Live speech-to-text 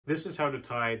This is how to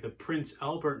tie the Prince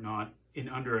Albert knot in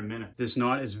under a minute. This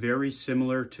knot is very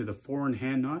similar to the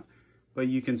four-in-hand knot, but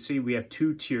you can see we have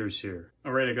two tiers here.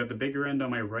 All right, I got the bigger end on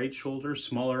my right shoulder,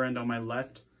 smaller end on my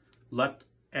left. Left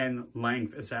end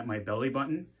length is at my belly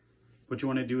button. What you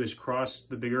want to do is cross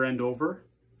the bigger end over.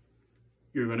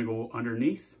 You're going to go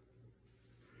underneath.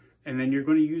 And then you're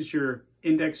going to use your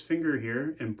index finger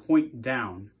here and point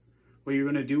down. What you're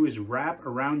going to do is wrap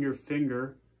around your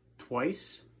finger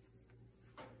twice.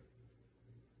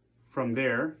 From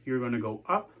there, you're going to go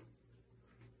up.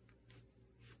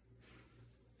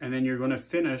 And then you're going to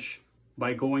finish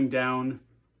by going down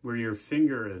where your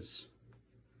finger is.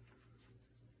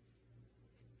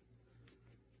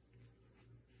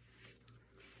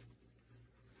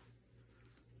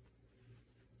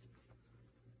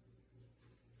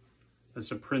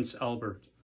 That's a Prince Albert.